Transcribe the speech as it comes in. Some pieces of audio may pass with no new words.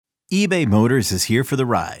eBay Motors is here for the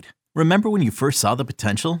ride. Remember when you first saw the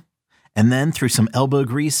potential? And then through some elbow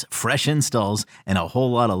grease, fresh installs, and a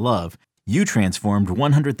whole lot of love, you transformed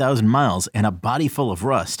 100,000 miles and a body full of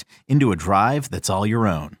rust into a drive that's all your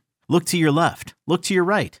own. Look to your left. Look to your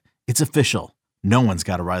right. It's official. No one's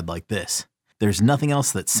got a ride like this. There's nothing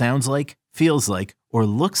else that sounds like, feels like, or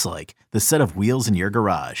looks like the set of wheels in your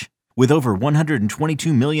garage. With over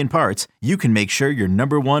 122 million parts, you can make sure your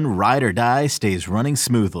number one ride or die stays running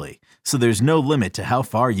smoothly. So there's no limit to how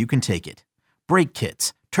far you can take it. Brake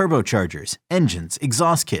kits, turbochargers, engines,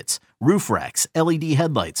 exhaust kits, roof racks, LED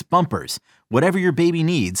headlights, bumpers, whatever your baby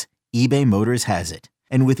needs, eBay Motors has it.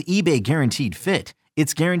 And with eBay Guaranteed Fit,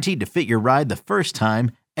 it's guaranteed to fit your ride the first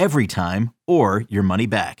time, every time, or your money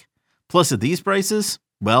back. Plus at these prices,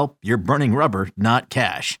 well, you're burning rubber, not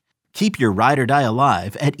cash. Keep your ride or die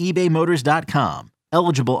alive at ebaymotors.com.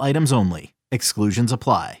 Eligible items only. Exclusions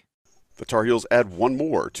apply. The Tar Heels add one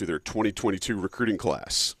more to their 2022 recruiting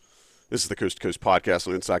class. This is the Coast to Coast podcast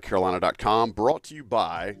on InsideCarolina.com, brought to you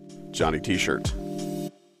by Johnny T-Shirt.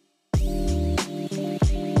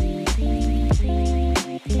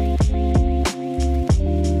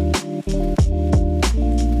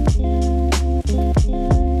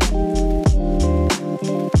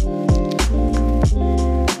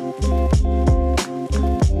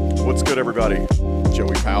 What's good, everybody?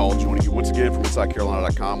 Joey Powell joining you once again from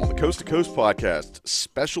InsideCarolina.com on the Coast to Coast podcast,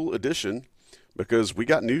 special edition, because we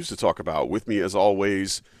got news to talk about. With me, as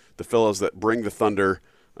always, the fellows that bring the thunder,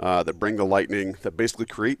 that bring the lightning, that basically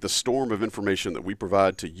create the storm of information that we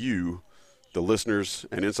provide to you, the listeners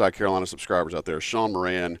and Inside Carolina subscribers out there. Sean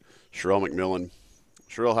Moran, Sherelle McMillan.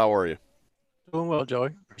 Sherelle, how are you? Doing well,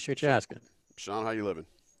 Joey. Appreciate you asking. Sean, how you living?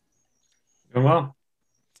 Doing well.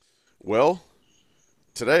 Well,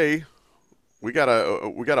 today we got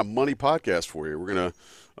a money podcast for you. We're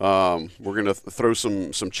gonna throw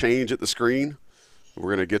some change at the screen.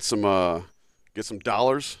 We're gonna get some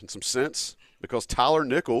dollars and some cents because Tyler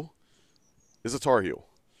Nickel is a Tar Heel.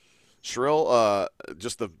 Sherelle,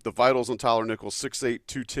 just the vitals on Tyler Nickel: 6'8",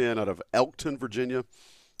 210 out of Elkton, Virginia.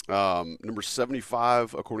 Number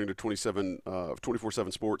 75 according to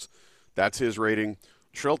 24/7 Sports. That's his rating.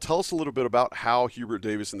 Sherelle, tell us a little bit about how Hubert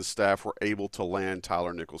Davis and the staff were able to land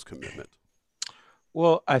Tyler Nickel's commitment.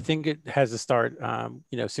 Well, I think it has to start,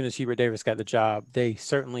 as soon as Hubert Davis got the job, they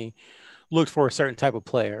certainly looked for a certain type of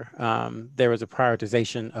player. There was a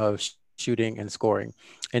prioritization of shooting and scoring,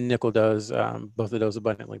 and Nickel does both of those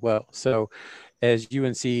abundantly well. So as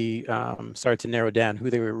UNC started to narrow down who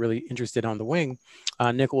they were really interested on the wing,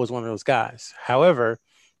 Nickel was one of those guys. However,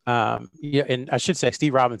 and I should say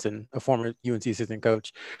Steve Robinson, a former UNC assistant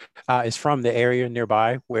coach, is from the area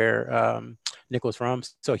nearby where Nickel's from.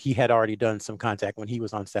 So he had already done some contact when he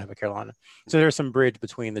was on staff at Carolina. So there's some bridge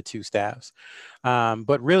between the two staffs.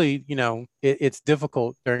 But really, it's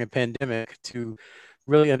difficult during a pandemic to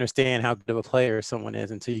really understand how good of a player someone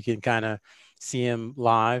is until you can kind of see him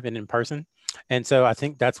live and in person. And so I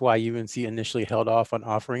think that's why UNC initially held off on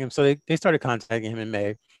offering him. So they started contacting him in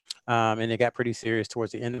May, and it got pretty serious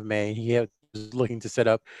towards the end of May. He was looking to set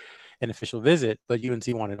up an official visit, but UNC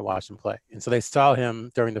wanted to watch him play. And so they saw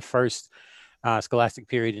him during the first scholastic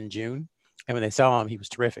period in June. And when they saw him, he was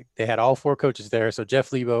terrific. They had all four coaches there. So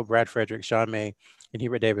Jeff Lebo, Brad Frederick, Sean May, and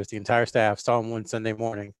Hubert Davis, the entire staff saw him one Sunday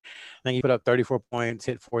morning. I think he put up 34 points,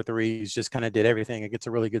 hit 4 threes, just kind of did everything. It gets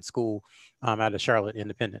a really good school out of Charlotte,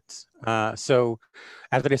 Independence. So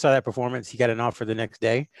after they saw that performance, he got an offer the next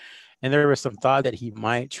day. And there was some thought that he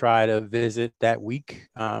might try to visit that week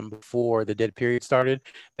before the dead period started.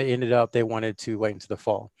 They wanted to wait until the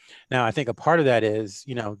fall. Now, I think a part of that is,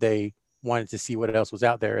 they wanted to see what else was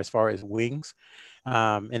out there as far as wings.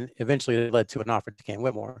 And eventually it led to an offer to Cam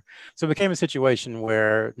Whitmore. So it became a situation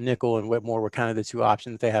where Nickel and Whitmore were kind of the two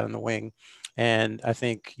options they had on the wing. And I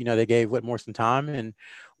think, they gave Whitmore some time. And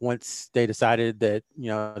once they decided that,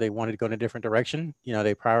 they wanted to go in a different direction,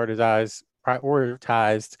 they prioritized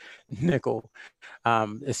Nickel,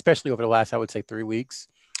 especially over the last, I would say, 3 weeks.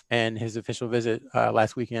 And his official visit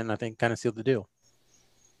last weekend, I think, kind of sealed the deal.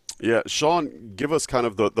 Yeah, Sean, give us kind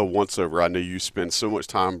of the once over. I know you spend so much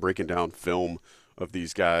time breaking down film of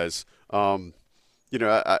these guys. I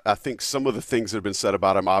think some of the things that have been said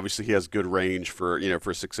about him, obviously he has good range for a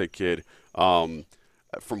 6'8" kid. From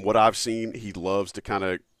what I've seen, he loves to kind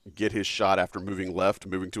of get his shot after moving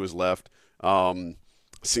to his left.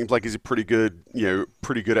 Seems like he's pretty good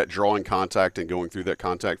at drawing contact and going through that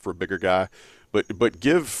contact for a bigger guy. But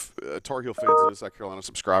give Tar Heel fans and Inside Carolina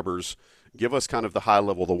subscribers, give us kind of the high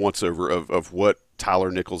level, the once over of what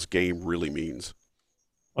Tyler Nickel's game really means.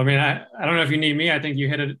 I mean, I don't know if you need me. I think you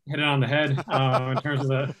hit it on the head in terms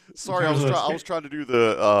of in Sorry, terms of I was trying to do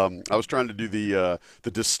the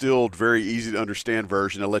distilled, very easy to understand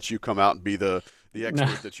version and let you come out and be the no,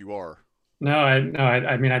 expert that you are.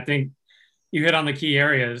 I mean, I think you hit on the key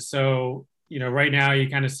areas. So, right now you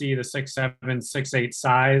kind of see the 6'7", 6'8"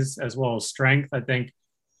 size as well as strength. I think,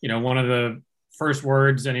 one of the first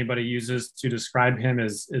words anybody uses to describe him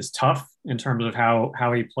is tough in terms of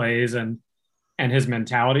how he plays and his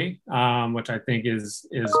mentality, which I think is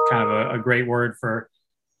kind of a great word for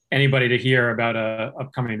anybody to hear about a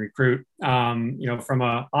upcoming recruit. From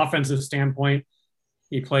an offensive standpoint,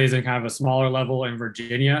 he plays in kind of a smaller level in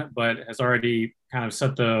Virginia, but has already kind of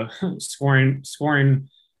set the scoring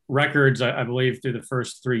records, I believe, through the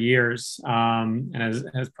first 3 years, and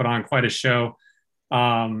has put on quite a show.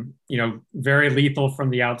 Very lethal from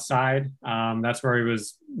the outside. That's where he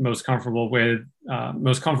was most comfortable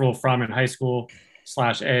from in high school /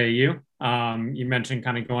 AAU. You mentioned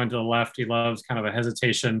kind of going to the left. He loves kind of a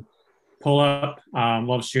hesitation pull up,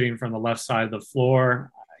 loves shooting from the left side of the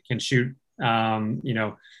floor, can shoot,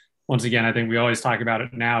 once again, I think we always talk about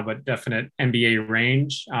it now, but definite NBA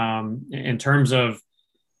range. In terms of,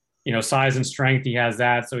 size and strength, he has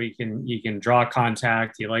that. So he can draw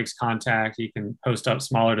contact. He likes contact. He can post up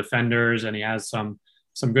smaller defenders, and he has some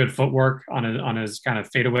good footwork on his kind of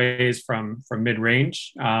fadeaways from mid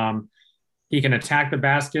range. He can attack the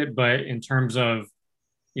basket, but in terms of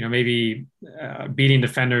maybe beating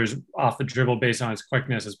defenders off the dribble based on his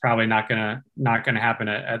quickness is probably not gonna happen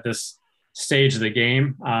at this stage of the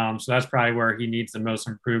game. So that's probably where he needs the most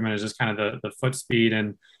improvement, is just kind of the foot speed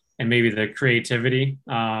and maybe the creativity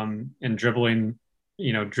in dribbling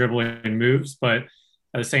moves. But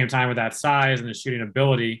at the same time, with that size and the shooting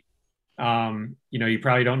ability, you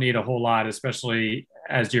probably don't need a whole lot, especially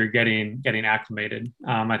as you're getting acclimated.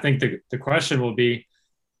 I think the question will be,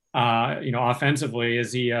 offensively,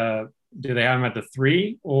 is he? Do they have him at the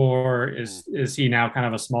 3, or is he now kind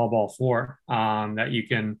of a small ball 4 that you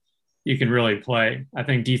can really play? I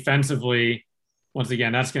think defensively, once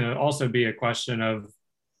again, that's going to also be a question of,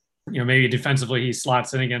 maybe defensively he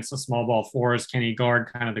slots in against the small ball 4s. Can he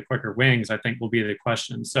guard kind of the quicker wings? I think will be the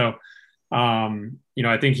question. So,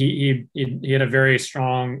 I think he had a very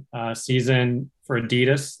strong season for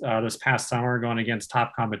Adidas this past summer, going against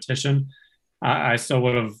top competition. I still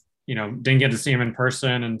would have, didn't get to see him in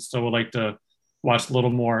person, and still would like to watch a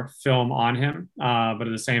little more film on him. But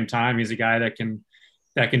at the same time, he's a guy that can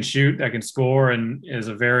shoot, that can score, and is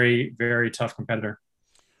a very, very tough competitor.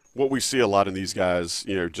 What we see a lot in these guys,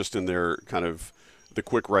 just in their kind of the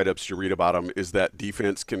quick write-ups you read about them, is that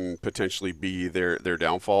defense can potentially be their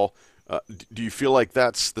downfall. Do you feel like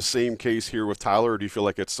that's the same case here with Tyler, or do you feel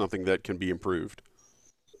like it's something that can be improved?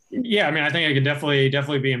 Yeah, I mean, I think it could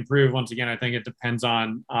definitely be improved. Once again, I think it depends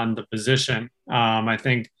on the position. I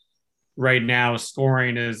think right now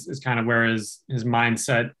scoring is kind of where his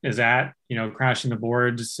mindset is at. Crashing the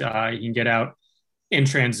boards, he can get out in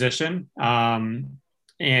transition,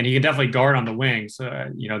 and he can definitely guard on the wing.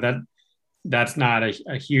 So that's not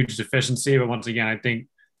a huge deficiency. But once again, I think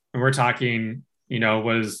when we're talking,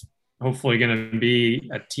 was hopefully going to be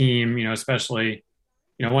a team, especially.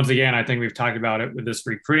 Once again, I think we've talked about it with this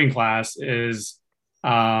recruiting class is,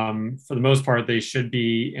 for the most part, they should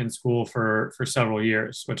be in school for several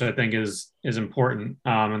years, which I think is important,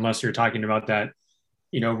 unless you're talking about that,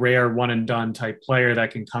 rare one and done type player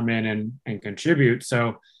that can come in and contribute.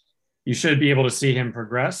 So you should be able to see him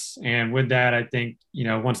progress. And with that, I think,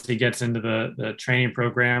 once he gets into the training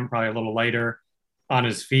program, probably a little lighter on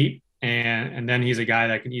his feet, and then he's a guy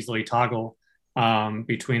that can easily toggle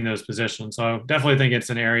between those positions. So definitely think it's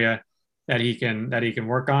an area that he can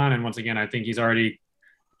work on. And once again, I think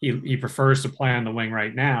he prefers to play on the wing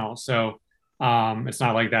right now. So it's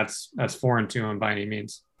not like that's foreign to him by any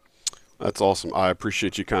means. That's awesome. I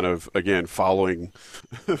appreciate you kind of, again, following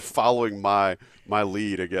my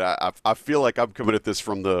lead. Again, I feel like I'm coming at this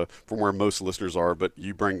from where most listeners are, but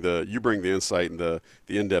you bring the insight and the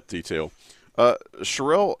in-depth detail.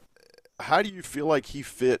 Sherrell, how do you feel like he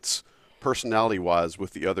fits personality-wise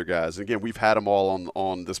with the other guys? And again, we've had them all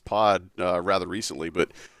on this pod rather recently,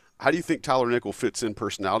 but how do you think Tyler Nickel fits in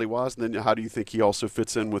personality-wise? And then how do you think he also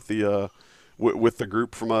fits in with the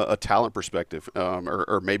group from a talent perspective,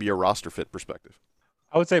 or maybe a roster fit perspective?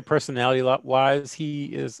 I would say personality-wise, he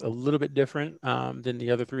is a little bit different than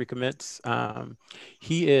the other 3 commits.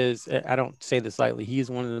 He is, I don't say this lightly, he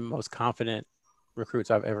is one of the most confident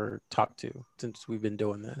recruits I've ever talked to since we've been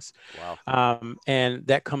doing this. Wow. And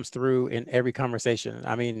that comes through in every conversation.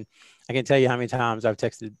 I mean, I can tell you how many times I've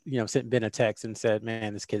texted, sent Ben a text and said,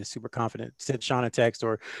 man, this kid is super confident. Sent Sean a text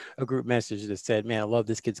or a group message that said, man, I love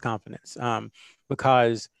this kid's confidence.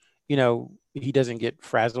 Because, he doesn't get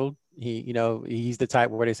frazzled. He's the type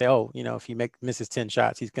where they say, oh, if he misses 10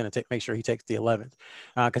 shots, he's going to make sure he takes the 11th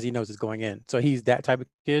because he knows it's going in. So he's that type of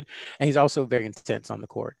kid. And he's also very intense on the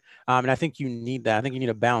court. And I think you need that. I think you need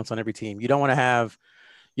a balance on every team. You don't want to have,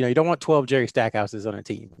 you don't want 12 Jerry Stackhouses on a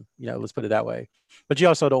team, let's put it that way. But you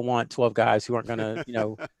also don't want 12 guys who aren't going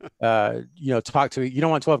to, talk to, you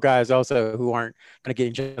don't want 12 guys also who aren't going to get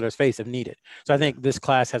in each other's face if needed. So I think this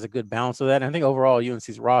class has a good balance of that. And I think overall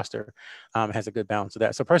UNC's roster has a good balance of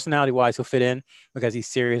that. So personality wise, he'll fit in because he's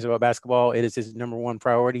serious about basketball. It is his number one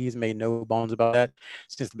priority. He's made no bones about that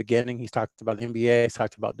since the beginning. He's talked about the NBA, he's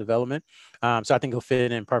talked about development. So I think he'll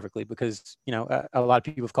fit in perfectly because, a lot of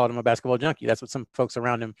people have called him a basketball junkie. That's what some folks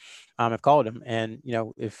around him have called him. And,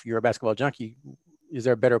 if you're a basketball junkie, is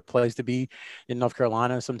there a better place to be in North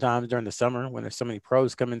Carolina sometimes during the summer when there's so many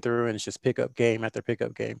pros coming through and it's just pickup game after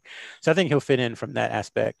pickup game? So I think he'll fit in from that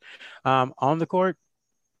aspect. On the court,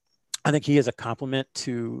 I think he is a compliment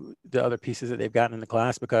to the other pieces that they've gotten in the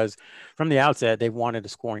class because from the outset, they wanted a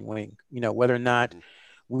scoring wing, whether or not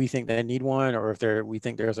we think they need one or if we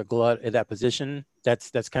think there's a glut at that position,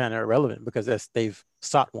 that's kind of irrelevant because they've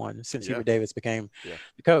sought one since Hubert Davis became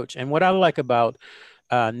the coach. And what I like about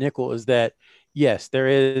Nickel is that, yes, there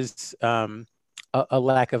is a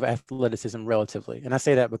lack of athleticism relatively. And I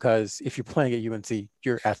say that because if you're playing at UNC,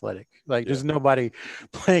 you're athletic. There's nobody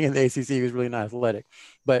playing in the ACC who's really not athletic.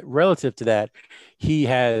 But relative to that, he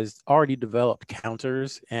has already developed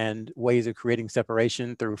counters and ways of creating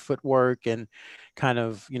separation through footwork and kind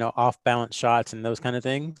of, off balance shots and those kind of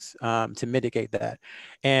things to mitigate that.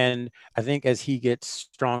 And I think as he gets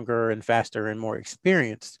stronger and faster and more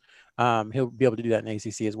experienced, he'll be able to do that in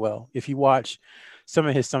ACC as well. If you watch some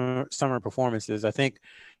of his summer performances, I think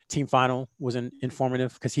team final was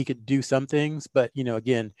informative because he could do some things, but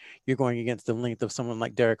again, you're going against the length of someone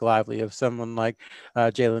like Derek Lively, of someone like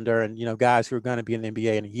Jalen Duren, guys who are going to be in the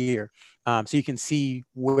NBA in a year. So you can see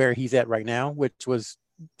where he's at right now, which was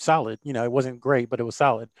solid. It wasn't great, but it was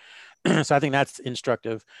solid. So I think that's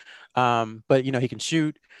instructive. But he can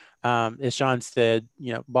shoot. As Sean said,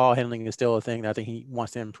 ball handling is still a thing that I think he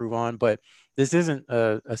wants to improve on, but this isn't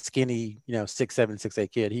a skinny, 6'7",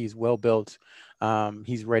 6'8" kid. He's well built.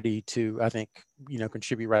 He's ready to, I think,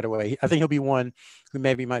 contribute right away. I think he'll be one who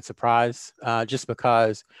maybe might surprise just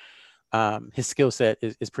because his skill set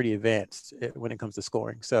is pretty advanced when it comes to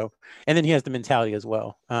scoring. So, and then he has the mentality as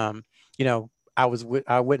well. I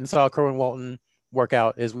went and saw Kerwin Walton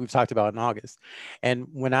workout as we've talked about in August. And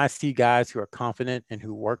when I see guys who are confident and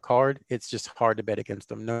who work hard, it's just hard to bet against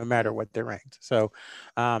them no matter what they're ranked. So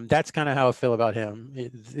that's kind of how I feel about him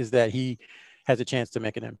is that he has a chance to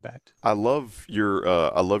make an impact. I love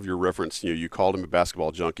your reference. You called him a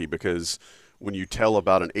basketball junkie because when you tell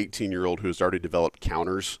about an 18-year-old who has already developed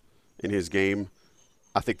counters in his game,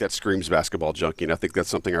 I think that screams basketball junkie. And I think that's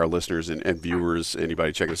something our listeners and viewers,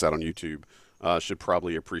 anybody checking us out on YouTube, should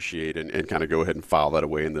probably appreciate and kind of go ahead and file that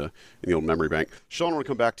away in the old memory bank. Sean, I want to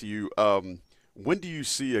come back to you. When do you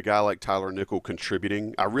see a guy like Tyler Nickel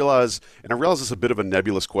contributing? I realize it's a bit of a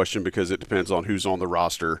nebulous question because it depends on who's on the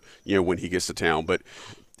roster, when he gets to town. But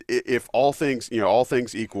if all things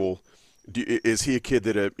equal, is he a kid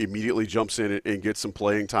that immediately jumps in and gets some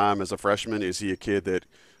playing time as a freshman? Is he a kid that,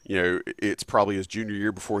 it's probably his junior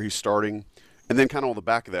year before he's starting? And then kind of on the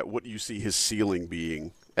back of that, what do you see his ceiling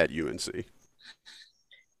being at UNC?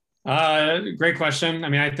 Great question. I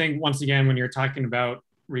mean, I think once again, when you're talking about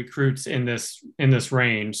recruits in this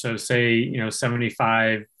range, so say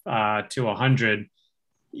 75 to 100,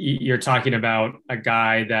 you're talking about a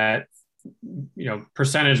guy that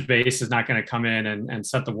percentage base is not going to come in and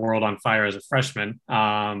set the world on fire as a freshman,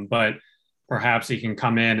 but perhaps he can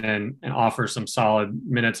come in and offer some solid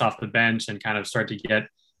minutes off the bench and kind of start to get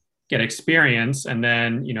experience. And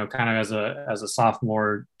then, kind of as a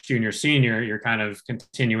sophomore, junior, senior, you're kind of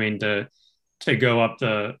continuing to go up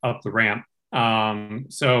the ramp.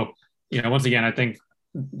 So, once again, I think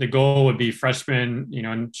the goal would be freshman,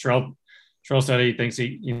 and Sherrell said he thinks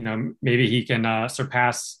maybe he can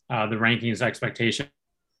surpass the rankings expectations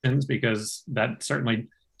because that certainly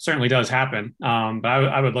does happen. But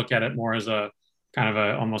I would look at it more as a kind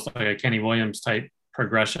of almost like a Kenny Williams type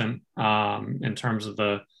progression in terms of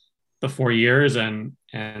the 4 years and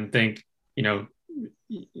think,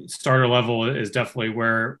 starter level is definitely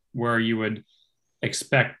where you would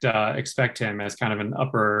expect him as kind of an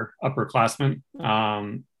upperclassman,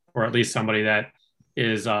 or at least somebody that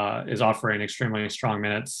is offering extremely strong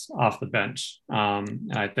minutes off the bench.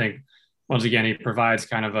 And I think once again he provides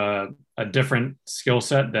kind of a different skill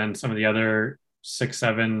set than some of the other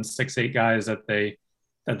 6'7", 6'8" guys that they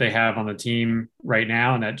have on the team right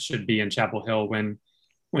now, and that should be in Chapel Hill when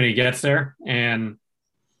he gets there. And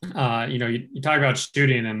you talk about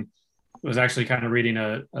shooting, and was actually kind of reading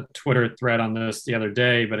a Twitter thread on this the other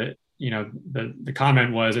day, but the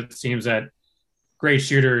comment was, it seems that great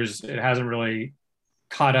shooters, it hasn't really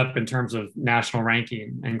caught up in terms of national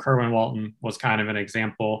ranking, and Kerwin Walton was kind of an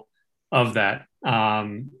example of that.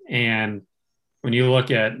 And when you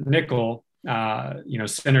look at Nickel,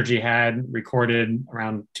 Synergy had recorded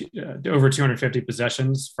around over 250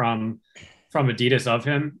 possessions from Adidas of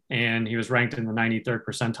him, and he was ranked in the 93rd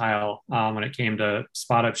percentile when it came to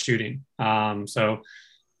spot up shooting.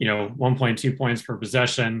 1.2 points per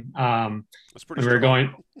possession. That's pretty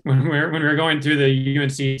when we were going through the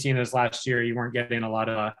UNC team this last year, you weren't getting a lot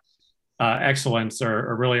of excellence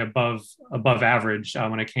or really above average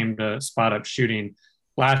when it came to spot up shooting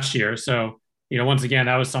last year. So, once again,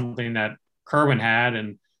 that was something that Kerwin had,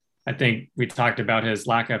 and I think we talked about his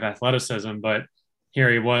lack of athleticism, but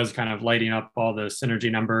here he was kind of lighting up all the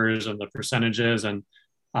Synergy numbers and the percentages. And,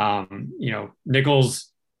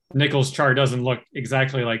 Nickel's chart doesn't look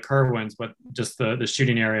exactly like Kerwin's, but just the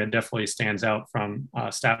shooting area definitely stands out from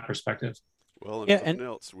a stat perspective. Well, and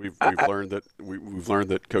else, we've learned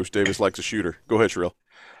that Coach Davis likes a shooter. Go ahead, Sherelle.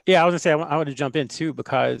 Yeah, I was gonna say I want to jump in too,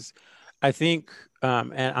 because I think,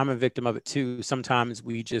 and I'm a victim of it too, sometimes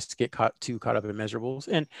we just get too caught up in measurables.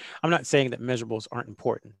 And I'm not saying that measurables aren't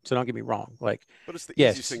important, so don't get me wrong. But it's the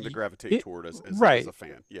easiest thing to gravitate toward as a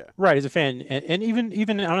fan. Yeah. Right, as a fan. And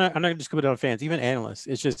even I'm not just going to on fans, even analysts.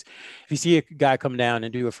 It's just, if you see a guy come down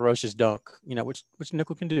and do a ferocious dunk, which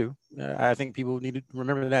Nickel can do, I think people need to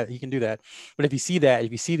remember that he can do that. But if you see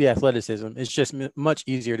the athleticism, it's just much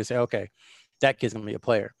easier to say, okay, that kid's going to be a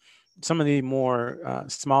player. Some of the more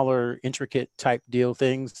smaller, intricate type deal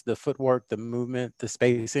things, the footwork, the movement, the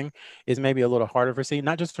spacing, is maybe a little harder for seeing,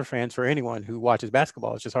 not just for fans, for anyone who watches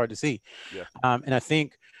basketball. It's just hard to see. Yeah. And I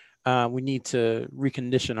think we need to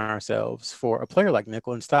recondition ourselves for a player like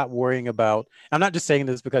Nickel and stop worrying about, I'm not just saying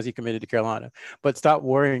this because he committed to Carolina, but stop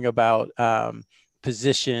worrying about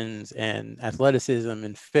positions and athleticism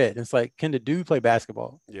and fit. It's like, can the dude play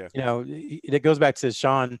basketball? Yeah. It goes back to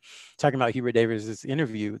Sean talking about Hubert Davis'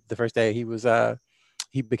 interview the first day he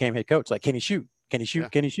became head coach. Like, can he shoot? Can he shoot? Yeah.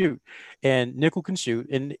 Can he shoot? And Nickel can shoot.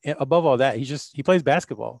 And above all that, he plays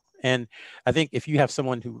basketball. And I think if you have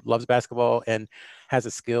someone who loves basketball and has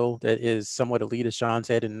a skill that is somewhat elite, as Sean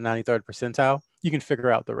said, in the 93rd percentile, you can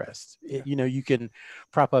figure out the rest. Yeah. You can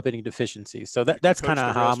prop up any deficiencies. So that's kind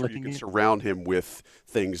of how I'm looking at it. You can surround him with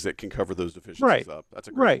things that can cover those deficiencies up. That's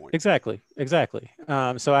a great point. Exactly.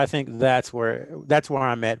 So I think that's where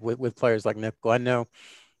I'm at with players like Nickel. I know,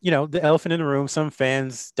 the elephant in the room, some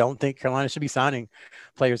fans don't think Carolina should be signing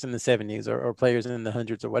players in the 70s or players in the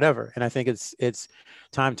hundreds or whatever. And I think it's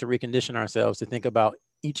time to recondition ourselves to think about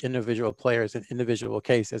each individual player as an individual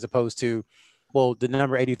case, as opposed to, well, the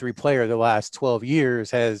number 83 player the last 12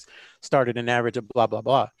 years has started an average of blah, blah,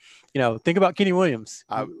 blah. Think about Kenny Williams.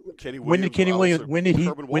 When did Kenny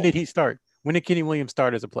Williams start? When did Kenny Williams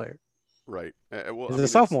start as a player? Right. As a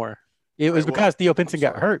sophomore. It was because Theo Pinson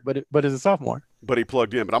got hurt, but as a sophomore. But he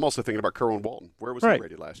plugged in. But I'm also thinking about Kerwin Walton. Where was he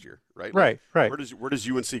rated last year? Right. Right. Where does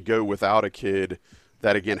UNC go without a kid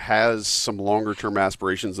that, again, has some longer-term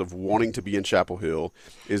aspirations of wanting to be in Chapel Hill?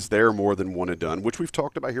 Is there more than one and done? Which we've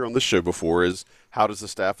talked about here on this show before, is how does the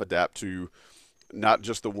staff adapt to not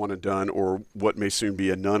just the one and done or what may soon be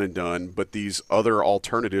a none and done, but these other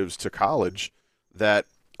alternatives to college that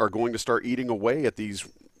are going to start eating away at these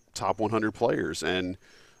top 100 players. And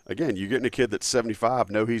again, you're getting a kid that's 75.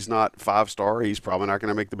 No, he's not 5-star. He's probably not going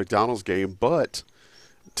to make the McDonald's game. But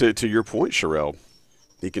to your point, Sherelle,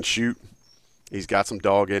 he can shoot. He's got some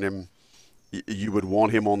dog in him. You would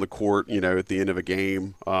want him on the court, at the end of a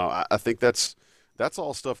game. I think that's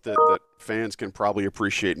all stuff that fans can probably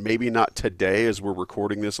appreciate. Maybe not today as we're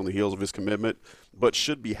recording this on the heels of his commitment, but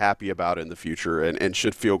should be happy about it in the future and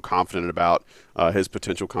should feel confident about his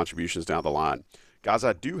potential contributions down the line. Guys,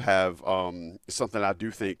 I do have something I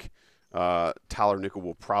do think Tyler Nickel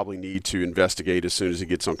will probably need to investigate as soon as he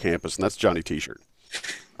gets on campus, and that's Johnny T-shirt.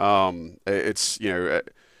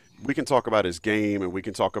 We can talk about his game and we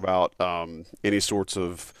can talk about any sorts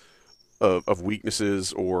of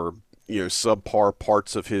weaknesses or subpar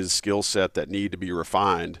parts of his skill set that need to be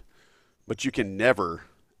refined, but you can never,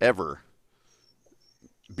 ever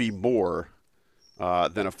be more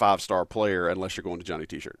than a 5-star player unless you're going to Johnny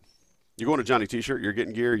T-shirt. You're going to Johnny T-shirt, you're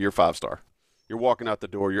getting gear, you're 5-star. You're walking out the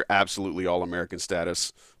door. You're absolutely All-American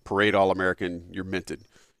status. Parade All-American. You're minted.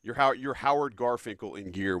 You're Howard Garfinkel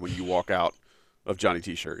in gear when you walk out of Johnny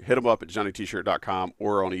T-Shirt. Hit them up at johnnytshirt.com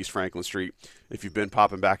or on East Franklin Street. If you've been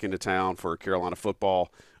popping back into town for Carolina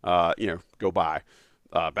football, go by.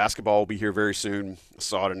 Basketball will be here very soon. I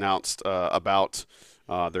saw it announced about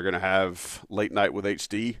they're going to have Late Night with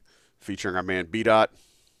HD featuring our man B-Dot.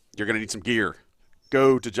 You're going to need some gear.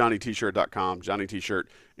 Go to johnnytshirt.com. Johnny T-Shirt,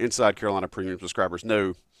 inside Carolina Premium subscribers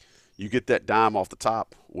know you get that dime off the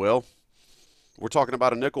top. Well, we're talking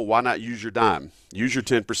about a nickel. Why not use your dime? Use your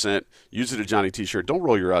 10%. Use it at Johnny T-Shirt. Don't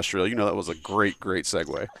roll your eyes, Shrill. You know that was a great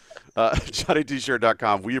segue.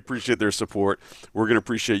 JohnnyTshirt.com. We appreciate their support. We're going to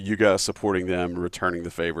appreciate you guys supporting them and returning the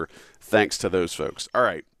favor. Thanks to those folks. All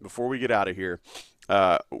right, before we get out of here,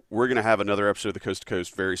 we're going to have another episode of the Coast to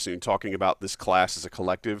Coast very soon talking about this class as a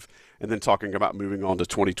collective and then talking about moving on to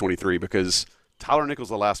 2023 because Tyler Nickel's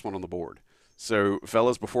the last one on the board. So,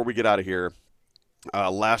 fellas, before we get out of here,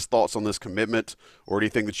 last thoughts on this commitment or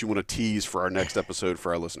anything that you want to tease for our next episode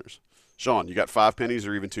for our listeners? Sean, you got 5 pennies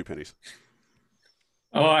or even 2 pennies?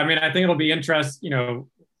 Oh, I mean, I think it'll be interesting.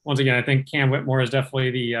 Once again, I think Cam Whitmore is definitely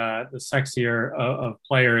the sexier of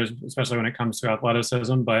players, especially when it comes to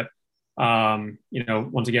athleticism. But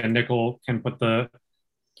once again, Nickel can put the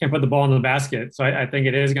ball in the basket. So I think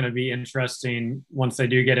it is going to be interesting once they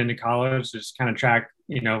do get into college, just kind of track,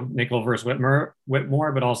 Nickel versus Whitmore,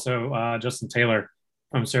 but also Justin Taylor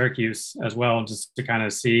from Syracuse as well, just to kind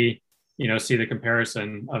of see the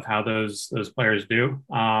comparison of how those players do.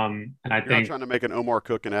 And I think not trying to make an Omar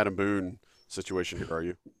Cook and Adam Boone situation here, are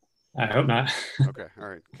you? I hope not. Okay. All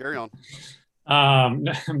right. Carry on.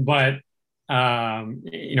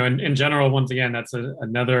 In general, once again, that's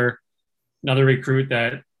another recruit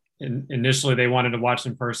that initially they wanted to watch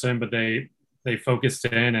in person, but they focused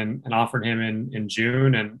in and offered him in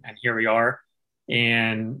June, and here we are.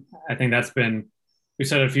 And I think that's been, we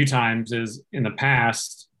said it a few times, is in the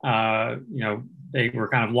past, they were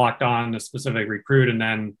kind of locked on a specific recruit, and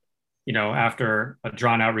then, after a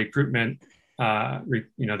drawn out recruitment,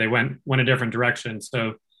 they went a different direction.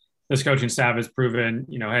 So this coaching staff has proven,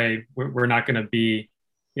 hey, we're not going to be,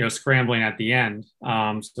 scrambling at the end.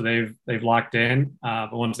 So they've locked in,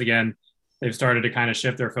 but once again, they've started to kind of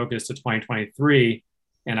shift their focus to 2023.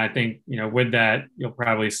 And I think, with that, you'll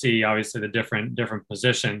probably see obviously the different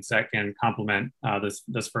positions that can complement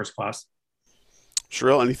this first class.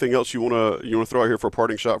 Sherelle, anything else you want to throw out here for a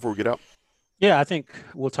parting shot before we get out? Yeah, I think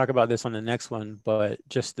we'll talk about this on the next one, but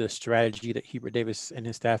just the strategy that Hubert Davis and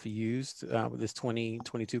his staff used with this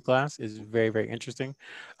 2022 class is very, very interesting.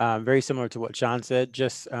 Very similar to what Sean said.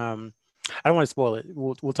 Just, I don't want to spoil it.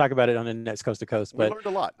 We'll talk about it on the next Coast to Coast. But we learned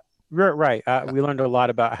a lot. Right. We learned a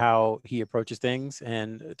lot about how he approaches things.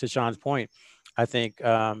 And to Sean's point, I think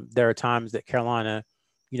there are times that Carolina,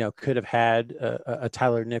 could have had a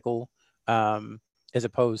Tyler Nickel as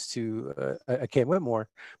opposed to a Cam Whitmore,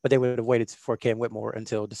 but they would have waited for Cam Whitmore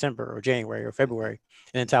until December or January or February.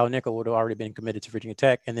 And then Tyler Nickel would have already been committed to Virginia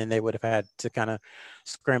Tech, and then they would have had to kind of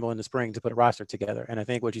scramble in the spring to put a roster together. And I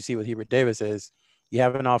think what you see with Hubert Davis is you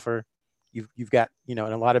have an offer, you've got, an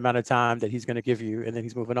allotted amount of time that he's going to give you, and then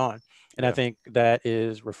he's moving on. And I think that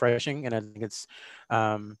is refreshing. And I think it's,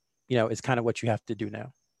 it's kind of what you have to do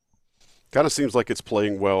now. Kind of seems like it's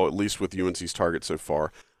playing well, at least with UNC's target so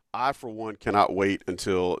far. I, for one, cannot wait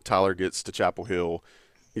until Tyler gets to Chapel Hill.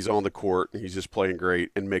 He's on the court, and he's just playing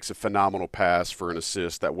great and makes a phenomenal pass for an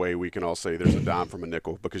assist. That way we can all say there's a dime from a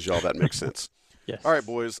nickel because, y'all, that makes sense. Yes. All right,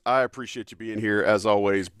 boys, I appreciate you being here, as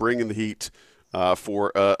always, bringing the heat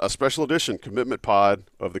for a special edition commitment pod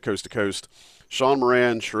of the Coast to Coast. Sean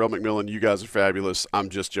Moran, Sherelle McMillan, you guys are fabulous. I'm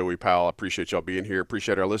just Joey Powell. I appreciate y'all being here.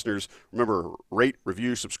 Appreciate our listeners. Remember, rate,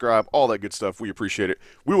 review, subscribe, all that good stuff. We appreciate it.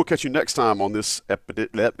 We will catch you next time on this I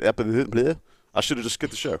should have just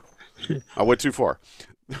skipped the show. I went too far.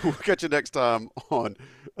 We'll catch you next time on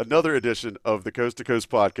another edition of the Coast to Coast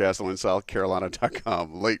podcast on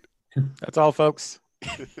InSouthCarolina.com. Late. That's all, folks.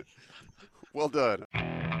 Well done.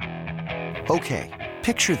 Okay,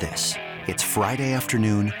 picture this. It's Friday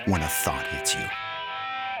afternoon when a thought hits you.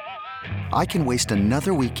 I can waste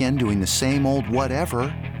another weekend doing the same old whatever,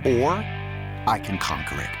 or I can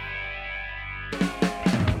conquer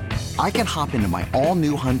it. I can hop into my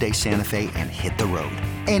all-new Hyundai Santa Fe and hit the road.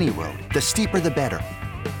 Any road. The steeper, the better.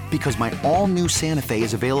 Because my all-new Santa Fe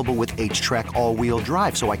is available with H-Track all-wheel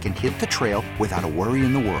drive, so I can hit the trail without a worry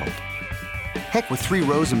in the world. Heck, with 3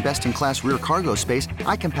 rows and best-in-class rear cargo space,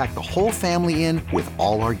 I can pack the whole family in with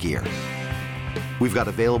all our gear. We've got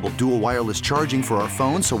available dual wireless charging for our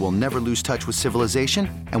phones, so we'll never lose touch with civilization,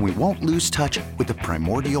 and we won't lose touch with the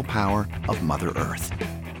primordial power of Mother Earth.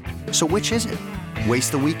 So which is it?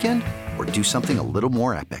 Waste the weekend or do something a little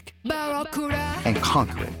more epic and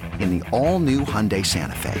conquer it in the all-new Hyundai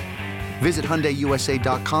Santa Fe? Visit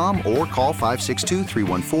HyundaiUSA.com or call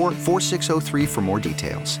 562-314-4603 for more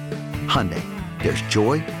details. Hyundai, there's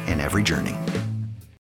joy in every journey.